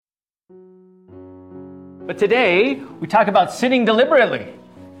But today, we talk about sinning deliberately.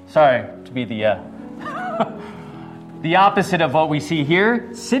 Sorry to be the the opposite of what we see here.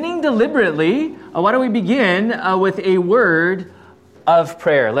 Sinning deliberately. Why don't we begin with a word of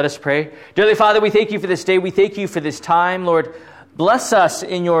prayer? Let us pray. Dearly Father, we thank you for this day. We thank you for this time. Lord, bless us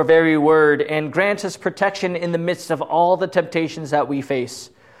in your very word and grant us protection in the midst of all the temptations that we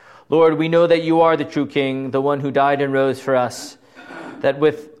face. Lord, we know that you are the true King, the one who died and rose for us, that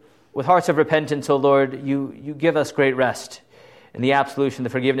with hearts of repentance, O Lord, you give us great rest in the absolution, the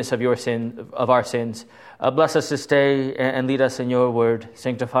forgiveness of our sins. Bless us this day and lead us in your word.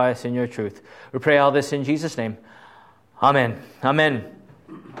 Sanctify us in your truth. We pray all this in Jesus' name. Amen. Amen.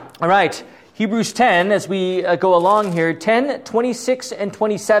 All right. Hebrews 10, as we go along here, 10, 26, and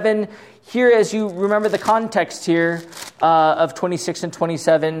 27. Here, as you remember the context here of 26 and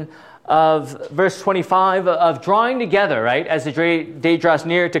 27, of verse 25, of drawing together, right, as the day draws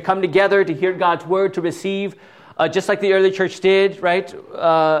near, to come together, to hear God's word, to receive, just like the early church did, right,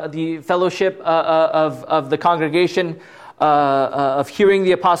 the fellowship of the congregation, of hearing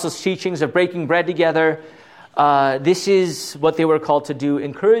the apostles' teachings, of breaking bread together. This is what they were called to do,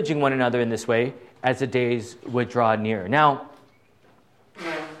 encouraging one another in this way as the days would draw near. Now,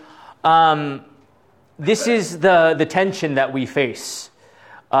 this is the tension that we face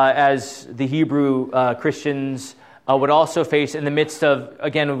as the Hebrew Christians would also face in the midst of,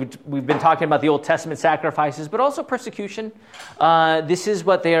 again, we've been talking about the Old Testament sacrifices, but also persecution. This is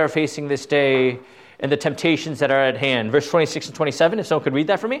what they are facing this day and the temptations that are at hand. Verse 26 and 27, if someone could read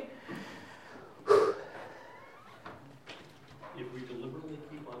that for me. If we deliberately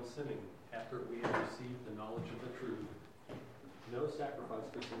keep on sinning after we have received the knowledge of the truth, no sacrifice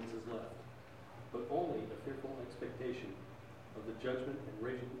for sins is left, but only a fearful expectation of the judgment and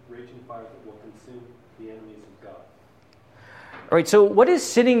raging fire that will consume the enemies of God. All right, so what does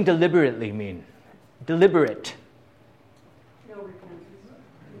sinning deliberately mean? Deliberate. No repentance.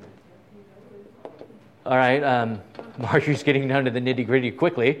 All right, Marjorie's getting down to the nitty-gritty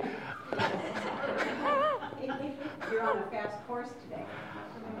quickly. You're on a fast course today.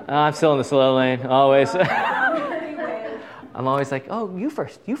 I'm still in the slow lane, always. I'm always like, oh, you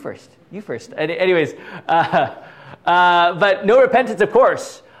first. Anyways, but no repentance, of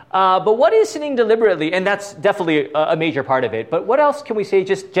course. But what is sinning deliberately? And that's definitely a major part of it. But what else can we say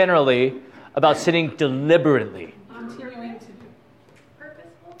just generally about sinning deliberately? Continuing to do.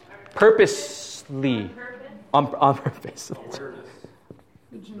 Purposely. On purpose. Awareness.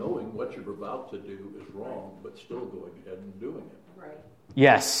 It's knowing what you're about to do is wrong, but still going ahead and doing it. Right.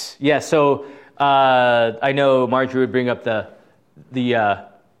 Yes. So I know Marjorie would bring up the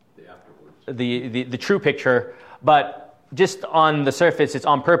true picture, but just on the surface, it's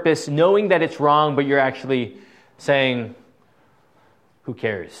on purpose, knowing that it's wrong, but you're actually saying, "Who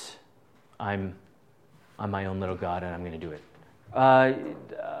cares? I'm my own little God, and I'm going to do it."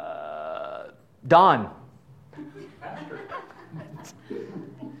 Don,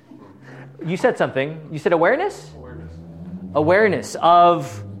 you said something. You said awareness. Awareness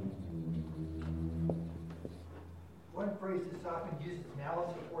of. One phrase that's often used is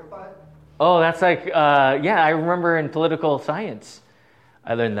malice aforethought. Oh, that's like, I remember in political science,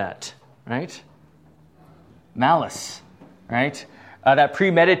 I learned that, right? Malice, right? That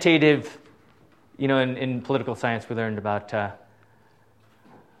premeditative, in political science we learned about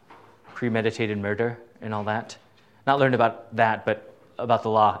premeditated murder and all that. Not learned about that, but about the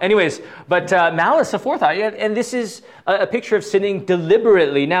law. Anyways, but malice aforethought, and this is a picture of sinning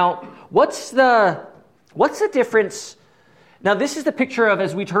deliberately. Now, what's the difference? Now, this is the picture of,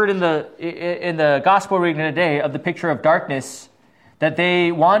 as we heard in the gospel reading today, of the picture of darkness, that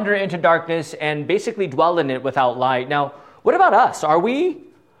they wander into darkness and basically dwell in it without light. Now, what about us? When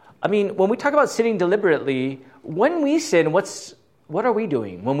we talk about sinning deliberately, when we sin, what are we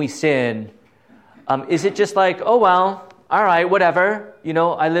doing when we sin? Is it just like, oh, well, all right, whatever,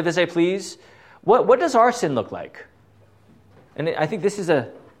 I live as I please? What does our sin look like? And I think this is a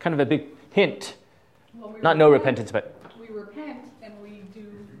kind of a big hint. Well, no repentance, but... We repent and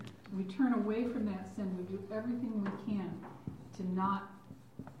we turn away from that sin. We do everything we can to not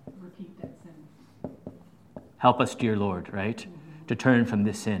repeat that sin. Help us, dear Lord, right? Mm-hmm. To turn from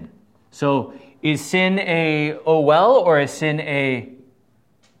this sin. So is sin or is sin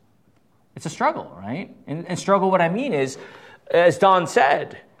it's a struggle, right? And struggle, what I mean is, as Don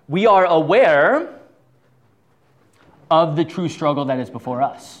said, we are aware of the true struggle that is before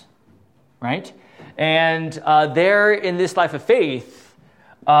us, right? And there in this life of faith,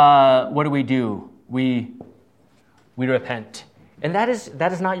 what do? We repent. And that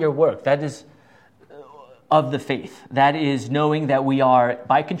is not your work. That is of the faith. That is knowing that we are,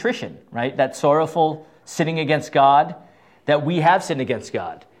 by contrition, right? That sorrowful sinning against God, that we have sinned against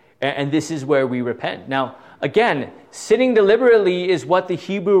God. And this is where we repent. Now, again, sinning deliberately is what the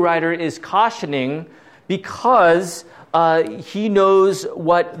Hebrew writer is cautioning, because he knows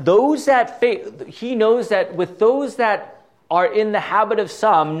what those that he knows that with those that are in the habit of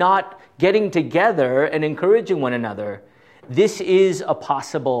some not getting together and encouraging one another, this is a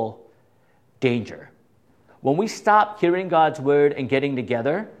possible danger. When we stop hearing God's word and getting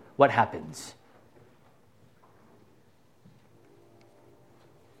together, what happens?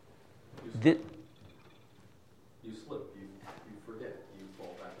 You slip, you forget, you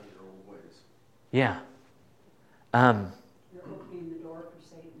fall back on your old ways. Yeah. You're opening the door for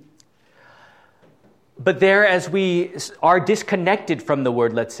Satan. But there, as we are disconnected from the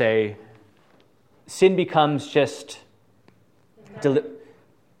word, let's say, sin becomes just Pandemic.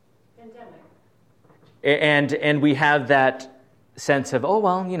 and we have that sense of,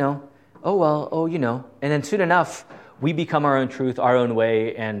 and then soon enough we become our own truth, our own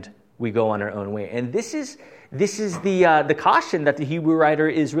way, and we go on our own way. And this is the caution that the Hebrew writer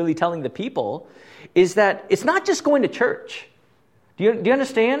is really telling the people, is that it's not just going to church. Do you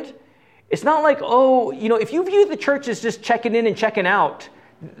understand? It's not like, if you view the church as just checking in and checking out,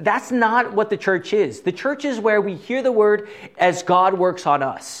 that's not what the church is. The church is where we hear the word as God works on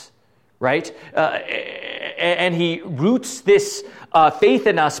us, right? And he roots this faith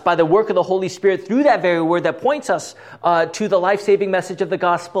in us by the work of the Holy Spirit through that very word that points us to the life-saving message of the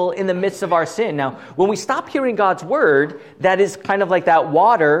gospel in the midst of our sin. Now, when we stop hearing God's word, that is kind of like that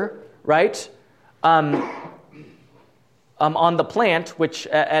water, right? On the plant, which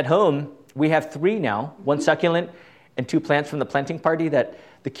at home we have 3 now, 1 succulent and 2 plants from the planting party that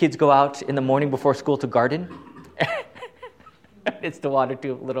the kids go out in the morning before school to garden. It's to water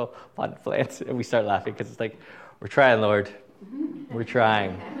 2 little pot plants, and we start laughing because it's like, we're trying, Lord. We're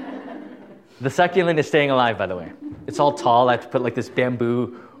trying. The succulent is staying alive, by the way. It's all tall. I have to put like this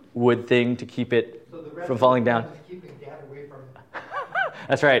bamboo wood thing to keep it from falling down. Keeping Dad away from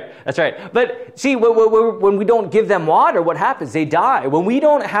That's right. But see, when we don't give them water, what happens? They die. When we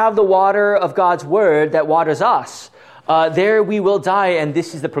don't have the water of God's word that waters us, there we will die, and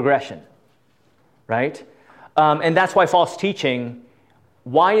this is the progression, right? And that's why false teaching,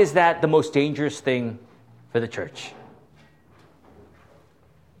 why is that the most dangerous thing for the church?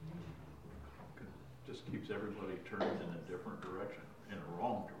 It just keeps everybody turned in a different direction, in a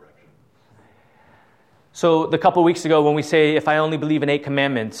wrong direction. So the couple weeks ago when we say, if I only believe in 8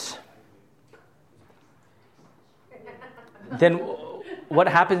 commandments, then what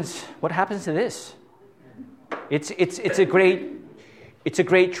happens to this? It's a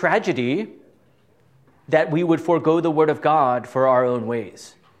great tragedy that we would forego the word of God for our own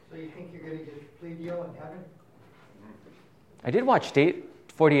ways. So you think you're going to get a plea deal in heaven? I did watch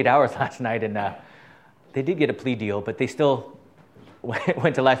 48 Hours last night, and they did get a plea deal, but they still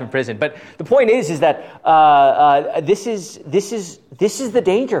went to life in prison. But the point is that this is the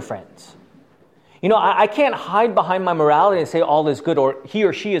danger, friends. I can't hide behind my morality and say all is good, or he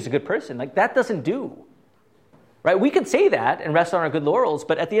or she is a good person. Like, that doesn't do. Right? We can say that and rest on our good laurels,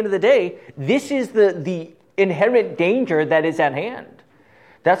 but at the end of the day, this is the inherent danger that is at hand.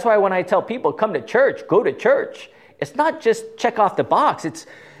 That's why when I tell people, come to church, go to church, it's not just check off the box.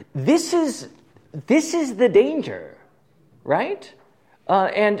 This is the danger, right?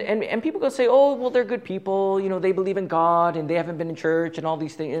 And people go say, oh, well, they're good people, they believe in God and they haven't been in church and all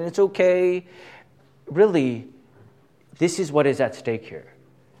these things, and it's okay. Really, this is what is at stake here.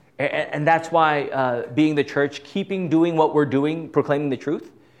 And that's why being the church, doing what we're doing, proclaiming the truth,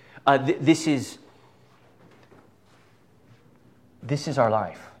 this is our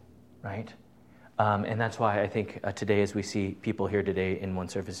life, right? And that's why I think today, as we see people here today in one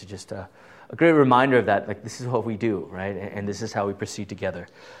service, is just a great reminder of that. Like, this is what we do, right? And this is how we proceed together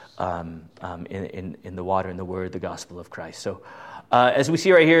in the water, in the word, the gospel of Christ. So as we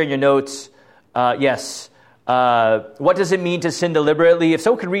see right here in your notes, yes. What does it mean to sin deliberately? If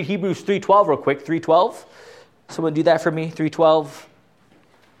someone could read Hebrews 3:12 real quick. 3:12. Someone do that for me. 3:12.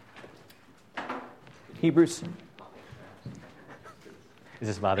 Hebrews. Is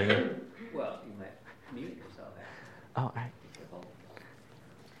this bothering you? Well, you might mute yourself. Oh, all right.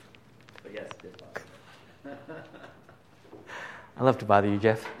 But yes, it did bother. I love to bother you,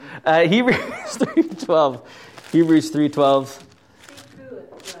 Jeff. Hebrews 3:12. Hebrews 3:12. See through it,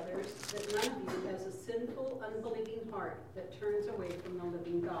 brothers, that none of you has a sinful, unbelieving heart that turns away from the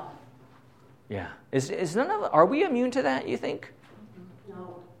living God. Yeah. Is none of, are we immune to that, you think?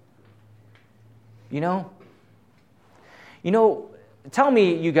 No. Tell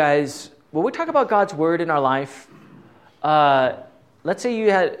me, you guys, when we talk about God's word in our life, let's say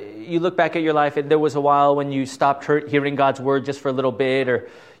you look back at your life and there was a while when you stopped hearing God's word just for a little bit, or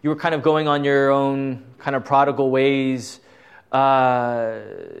you were kind of going on your own kind of prodigal ways. What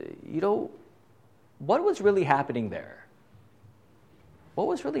was really happening there? What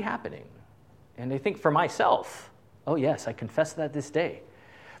was really happening? And I think for myself, oh yes, I confess that this day.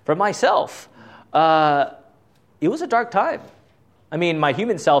 For myself, it was a dark time. I mean, my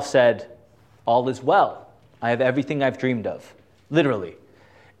human self said, all is well. I have everything I've dreamed of. Literally,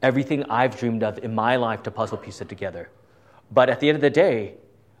 everything I've dreamed of in my life to puzzle piece it together. But at the end of the day,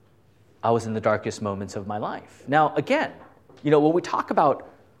 I was in the darkest moments of my life. Now, again, when we talk about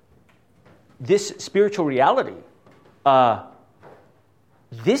this spiritual reality,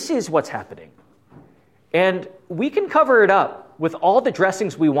 this is what's happening. And we can cover it up with all the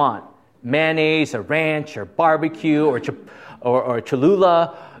dressings we want. Mayonnaise, or ranch, or barbecue, or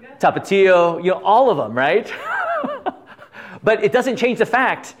Cholula, Tapatio, all of them, right? But it doesn't change the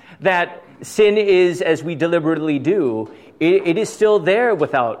fact that sin is, as we deliberately do, it is still there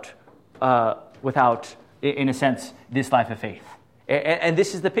without, in a sense, this life of faith. And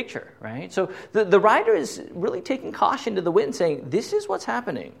this is the picture, right? So the writer is really taking caution to the wind, saying, this is what's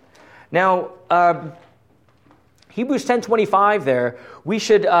happening. Now, Hebrews 10:25 there,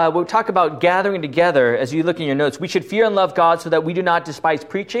 we'll talk about gathering together. As you look in your notes, we should fear and love God so that we do not despise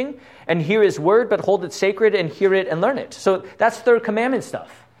preaching and hear his word, but hold it sacred and hear it and learn it. So that's third commandment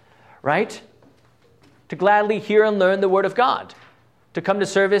stuff, right? To gladly hear and learn the word of God. To come to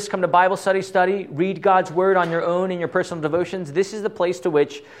service, come to Bible study, read God's word on your own in your personal devotions. This is the place to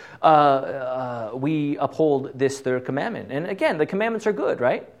which we uphold this third commandment. And again, the commandments are good,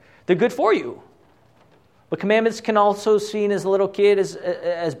 right? They're good for you. But commandments can also be seen as a little kid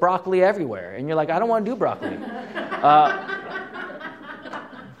as broccoli everywhere. And you're like, I don't want to do broccoli. Is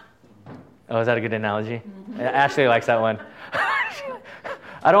that a good analogy? Ashley likes that one.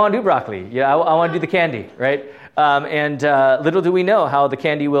 I don't want to do broccoli. Yeah, I want to do the candy, right? And little do we know how the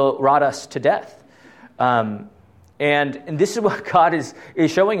candy will rot us to death. And this is what God is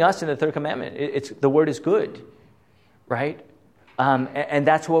showing us in the third commandment. It's the word is good, right? And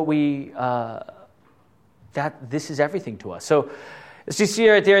that's what this is everything to us. So, as you see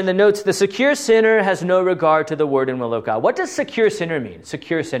right there in the notes, the secure sinner has no regard to the word and will of God. What does secure sinner mean?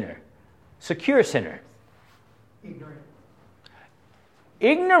 Secure sinner. Secure sinner.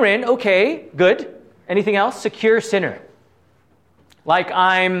 Ignorant, okay, good. Anything else? Secure sinner. Like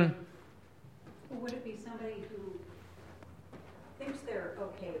Well, would it be somebody who thinks they're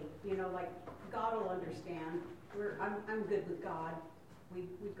okay? Like God will understand. I'm good with God.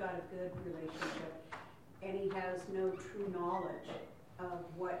 We've got a good relationship. And he has no true knowledge of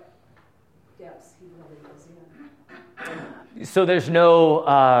what depths he really is in. So there's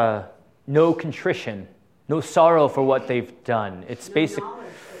no contrition, no sorrow for what they've done. It's no basic. Knowledge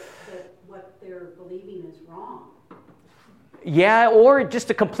that what they're believing is wrong. Yeah, or just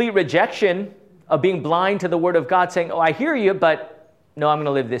a complete rejection of being blind to the word of God, saying, "Oh, I hear you, but no, I'm going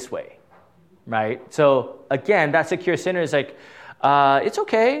to live this way." Right. So again, that secure sinner is like, it's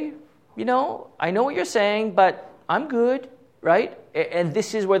okay. I know what you're saying, but I'm good, right? And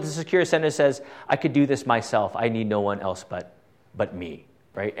this is where the secure sinner says, I could do this myself. I need no one else but me,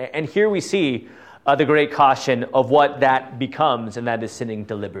 right? And here we see the great caution of what that becomes, and that is sinning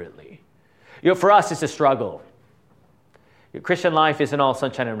deliberately. For us, it's a struggle. Christian life isn't all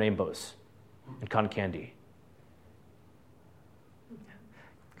sunshine and rainbows and cotton candy.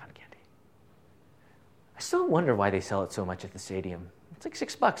 Cotton candy. I still wonder why they sell it so much at the stadium. It's like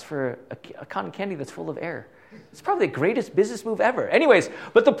 $6 for a cotton candy that's full of air. It's probably the greatest business move ever. Anyways,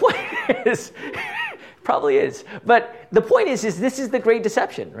 but the point is, probably is. But the point is this is the great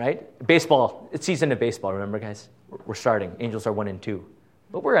deception, right? Baseball, it's season of baseball. Remember, guys, we're starting. Angels are 1-2,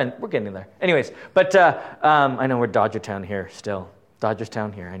 but we're getting there. Anyways, but I know we're Dodgertown here still.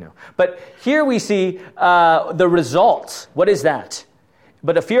 Dodgerstown here, I know. But here we see the results. What is that?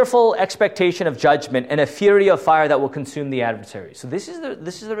 But a fearful expectation of judgment and a fury of fire that will consume the adversary. So this is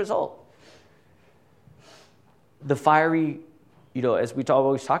the result. The fiery, as we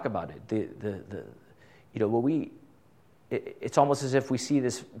always talk about it, it's almost as if we see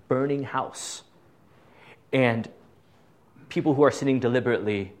this burning house, and people who are sinning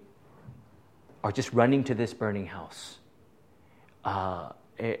deliberately are just running to this burning house.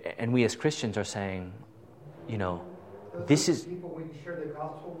 And we as Christians are saying, this is people when you share the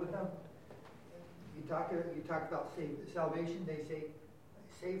gospel with them. You talk about salvation. They say,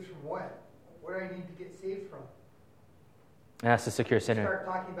 "Saved from what? What do I need to get saved from?" That's the secure sinner. You start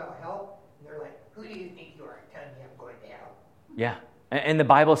talking about hell, and they're like, "Who do you think you are telling me I'm going to hell?" Yeah, and the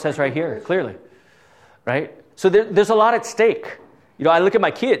Bible says right here clearly, right? So there's a lot at stake. I look at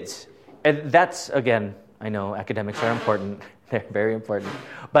my kids, and that's, again, I know academics are important. They're very important.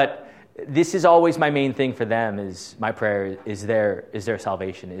 But this is always my main thing for them, is my prayer is their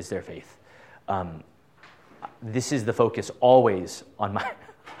salvation, is their faith. This is the focus always on my...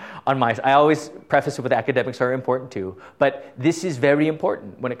 I always preface it with academics are important too, but this is very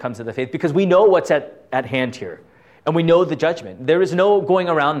important when it comes to the faith, because we know what's at hand here, and we know the judgment. There is no going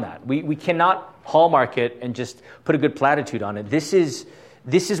around that. We cannot hallmark it and just put a good platitude on it. This is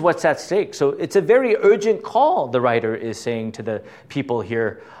what's at stake. So it's a very urgent call, the writer is saying to the people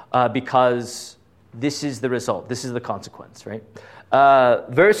here, because this is the result. This is the consequence, right?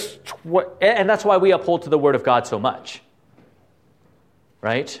 And that's why we uphold to the Word of God so much,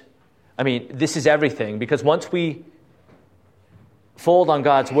 right? I mean, this is everything, because once we fold on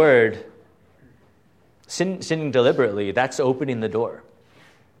God's Word, sinning deliberately, that's opening the door.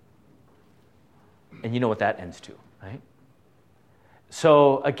 And you know what that ends to, right?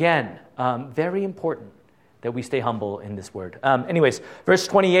 So again, very important that we stay humble in this word. Anyways, verse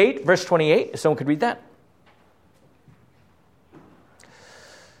 28, if someone could read that.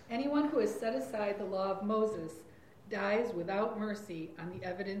 Anyone who has set aside the law of Moses dies without mercy on the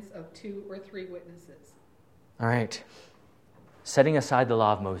evidence of 2 or 3 witnesses. All right. Setting aside the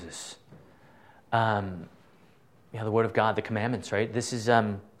law of Moses. The word of God, the commandments, right? This is,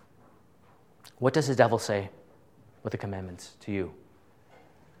 what does the devil say with the commandments to you?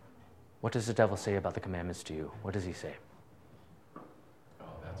 What does the devil say about the commandments to you? What does he say? Oh,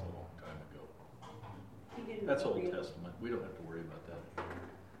 that's a long time ago. He didn't That's Old really- Testament. We don't have to worry about that.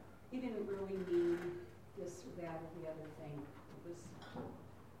 He didn't really mean this or that or the other thing.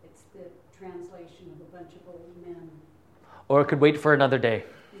 It's the translation of a bunch of old men. Or it could wait for another day.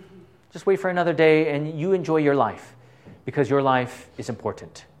 Mm-hmm. Just wait for another day and you enjoy your life, because your life is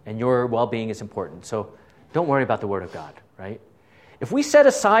important and your well-being is important. So don't worry about the Word of God, right? If we set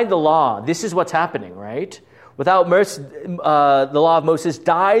aside the law, this is what's happening, right? Without mercy, the law of Moses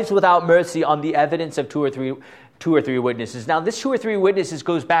dies without mercy on the evidence of 2 or 3 witnesses. Now, this 2 or 3 witnesses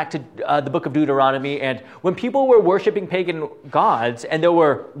goes back to the book of Deuteronomy, and when people were worshiping pagan gods, and there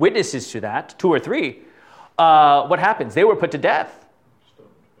were witnesses to that, 2 or 3, what happens? They were put to death.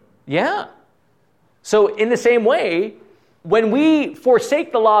 Yeah. So in the same way, when we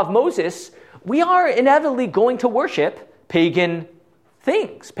forsake the law of Moses, we are inevitably going to worship pagan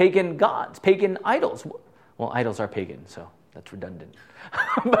things, pagan gods, pagan idols. Well, idols are pagan, so that's redundant.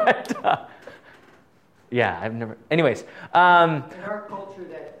 But, yeah, I've never... Anyways. In our culture,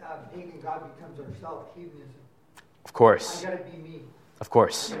 that pagan God becomes ourselves, heathenism. Of course. I gotta be me. Of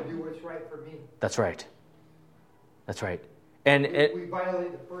course. I gotta do what's right for me. That's right. That's right. And we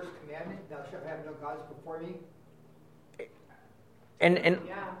violate the first commandment, thou shalt have no gods before me.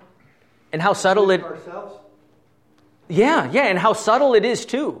 And how subtle it... Ourselves. Yeah, and how subtle it is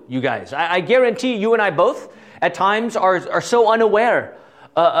too, you guys. I guarantee you and I both at times are so unaware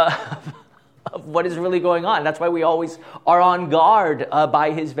of what is really going on. That's why we always are on guard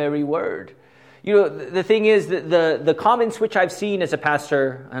by His very word. You know, the thing is that the comments which I've seen as a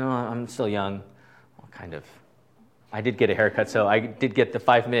pastor, I don't know, I'm still young, well, kind of. I did get a haircut, so I did get the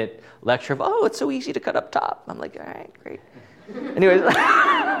 5-minute lecture of, it's so easy to cut up top. I'm like, all right, great. Anyways,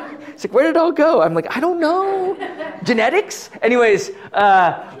 it's like, where did it all go? I'm like, I don't know. Genetics? Anyways,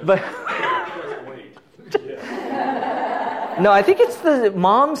 but... No, I think it's the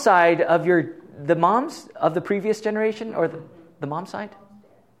mom side of the moms of the previous generation, or the mom side?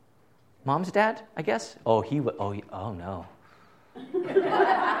 Mom's dad, I guess? Oh no.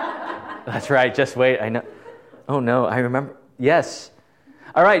 That's right, just wait, I know. Oh no, I remember. Yes.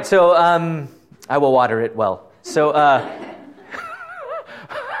 All right, so I will water it well. So,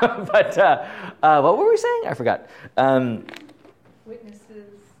 but what were we saying? I forgot. Witnesses.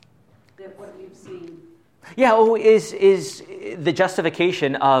 That what you've seen. Yeah, is the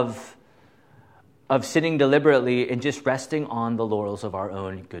justification of sinning deliberately and just resting on the laurels of our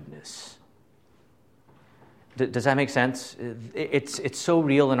own goodness. Does that make sense? It's so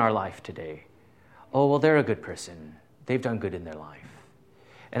real in our life today. Oh, well, they're a good person. They've done good in their life.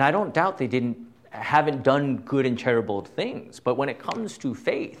 And I don't doubt they haven't done good and charitable things. But when it comes to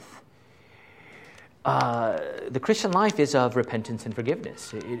faith, the Christian life is of repentance and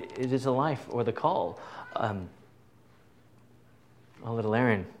forgiveness. It is a life, or the call. Little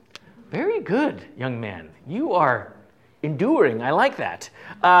Aaron, very good, young man. You are enduring. I like that.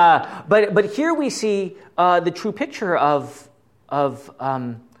 But here we see the true picture of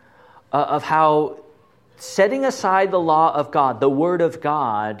how setting aside the law of God, the Word of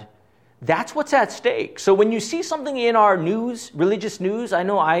God, that's what's at stake. So when you see something in our news, religious news, I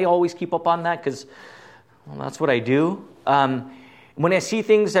know I always keep up on that because, that's what I do. When I see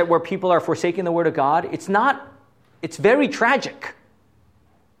things where people are forsaking the word of God, it's very tragic.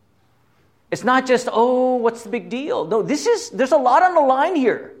 It's not just, oh, what's the big deal? No, there's a lot on the line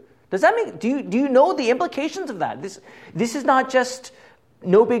here. Does that mean, do you know the implications of that? This is not just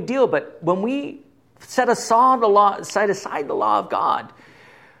no big deal, but when we set aside the law of God,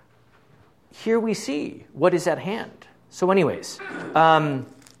 here we see what is at hand. So anyways,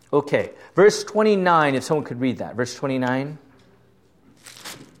 okay. Verse 29, if someone could read that. Verse 29.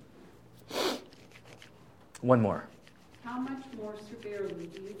 One more. How much more severely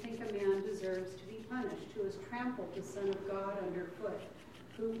do you think a man deserves to be punished who has trampled the Son of God underfoot,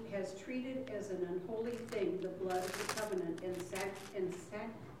 who has treated as an unholy thing the blood of the covenant and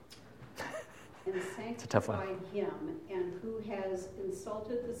sanctified him, and who has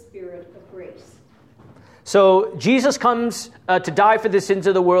insulted the Spirit of grace? So Jesus comes to die for the sins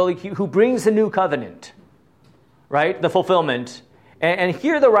of the world, who brings the new covenant, right? The fulfillment. And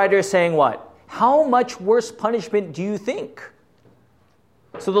here the writer is saying what? How much worse punishment do you think?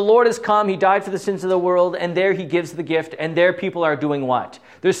 So the Lord has come, he died for the sins of the world, and there he gives the gift, and there people are doing what?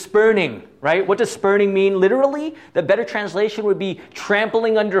 They're spurning, right? What does spurning mean? Literally, the better translation would be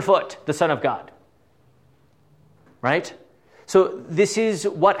trampling underfoot the Son of God. Right? So this is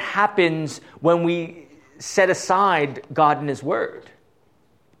what happens when we set aside God and his word.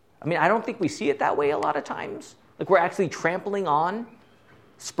 I mean, I don't think we see it that way a lot of times. Like we're actually trampling on,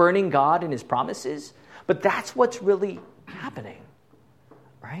 spurning God and his promises. But that's what's really happening.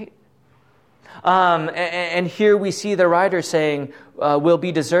 Right? And here we see the writer saying, will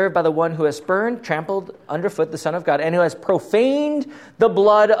be deserved by the one who has spurned, trampled underfoot the Son of God, and who has profaned the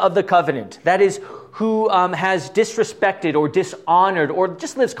blood of the covenant. That is, who has disrespected or dishonored or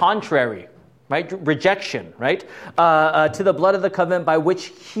just lives contrary, right? Rejection, right? To the blood of the covenant by which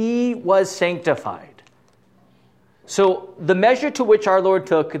he was sanctified. So the measure to which our Lord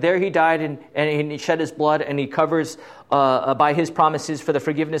took, there he died and he shed his blood, and he covers by his promises for the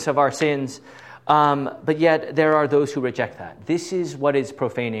forgiveness of our sins. But yet there are those who reject that. This is what is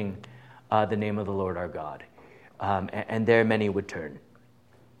profaning the name of the Lord our God. And there many would turn,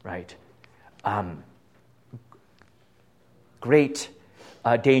 right? Great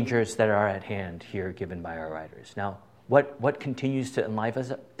dangers that are at hand here given by our writers. Now, what continues to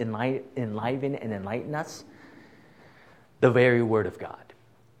enliven and enlighten us? The very Word of God,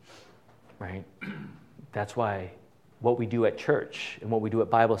 right? That's why what we do at church and what we do at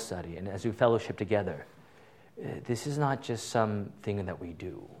Bible study and as we fellowship together, this is not just something that we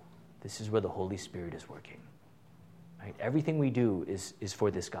do. This is where the Holy Spirit is working, right? Everything we do is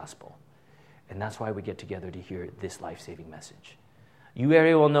for this gospel. And that's why we get together to hear this life-saving message. You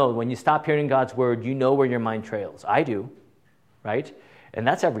very well know when you stop hearing God's word, you know where your mind trails. I do, right? And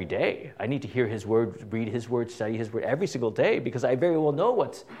that's every day. I need to hear his word, read his word, study his word every single day because I very well know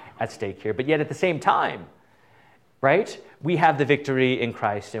what's at stake here. But yet at the same time, right, we have the victory in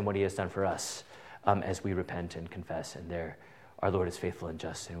Christ and what he has done for us as we repent and confess. And there our Lord is faithful and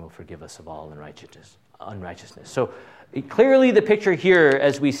just and will forgive us of all unrighteousness. So clearly the picture here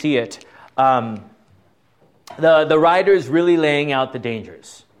as we see it, the writer is really laying out the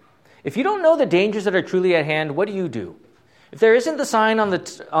dangers. If you don't know the dangers that are truly at hand, what do? If there isn't the sign on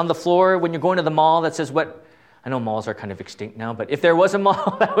the floor when you're going to the mall that says what, I know malls are kind of extinct now, but if there was a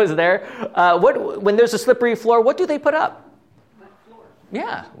mall that was there, when there's a slippery floor, what do they put up? Floor.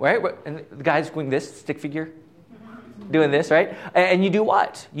 Yeah, right? And the guy's doing this, stick figure, doing this, right? And you do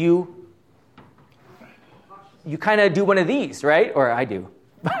what? You kind of do one of these, right? Or I do.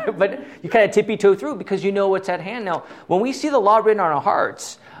 But you kind of tippy-toe through because you know what's at hand. Now, when we see the law written on our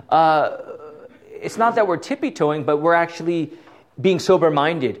hearts, it's not that we're tippy-toeing, but we're actually being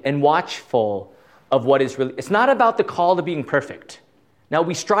sober-minded and watchful of what is really. It's not about the call to being perfect. Now,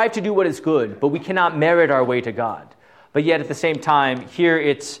 we strive to do what is good, but we cannot merit our way to God. But yet, at the same time, here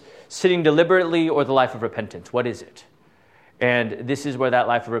it's sitting deliberately or the life of repentance. What is it? And this is where that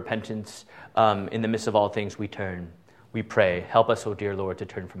life of repentance, in the midst of all things, we turn. We pray, help us, O dear Lord, to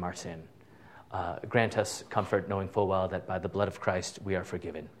turn from our sin. Grant us comfort, knowing full well that by the blood of Christ we are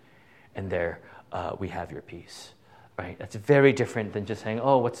forgiven. And there we have your peace. Right? That's very different than just saying,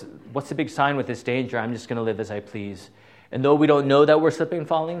 oh, what's the big sign with this danger? I'm just going to live as I please. And though we don't know that we're slipping and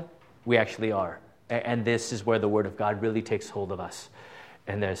falling, we actually are. And this is where the Word of God really takes hold of us.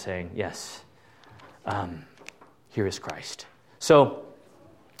 And they're saying, yes, here is Christ. So,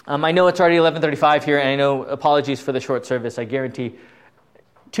 I know it's already 11:35 here, and I know apologies for the short service. I guarantee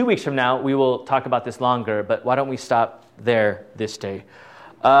 2 weeks from now we will talk about this longer, but why don't we stop there this day?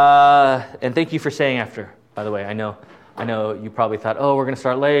 And thank you for staying after, by the way. I know you probably thought, oh, we're going to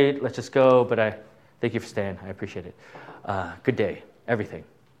start late, let's just go, but I thank you for staying. I appreciate it. good day, everything.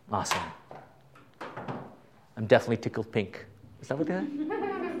 Awesome. I'm definitely tickled pink. Is that what that?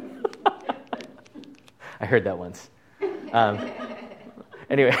 I heard that once.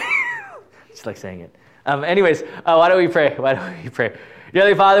 Anyway, just like saying it. Anyways, why don't we pray? Dear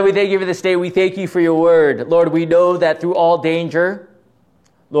Heavenly Father, we thank you for this day. We thank you for your word. Lord, we know that through all danger,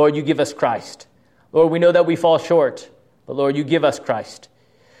 Lord, you give us Christ. Lord, we know that we fall short, but Lord, you give us Christ.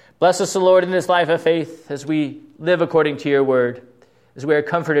 Bless us, O Lord, in this life of faith as we live according to your word, as we are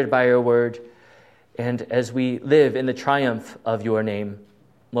comforted by your word, and as we live in the triumph of your name.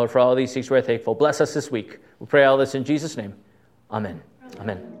 Lord, for all these things we're thankful. Bless us this week. We pray all this in Jesus' name. Amen.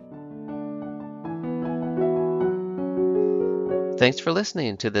 Amen. Thanks for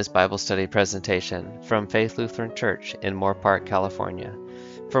listening to this Bible study presentation from Faith Lutheran Church in Moore Park, California.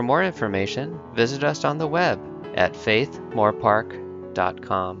 For more information, visit us on the web at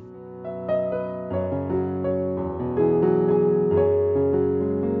faithmorepark.com.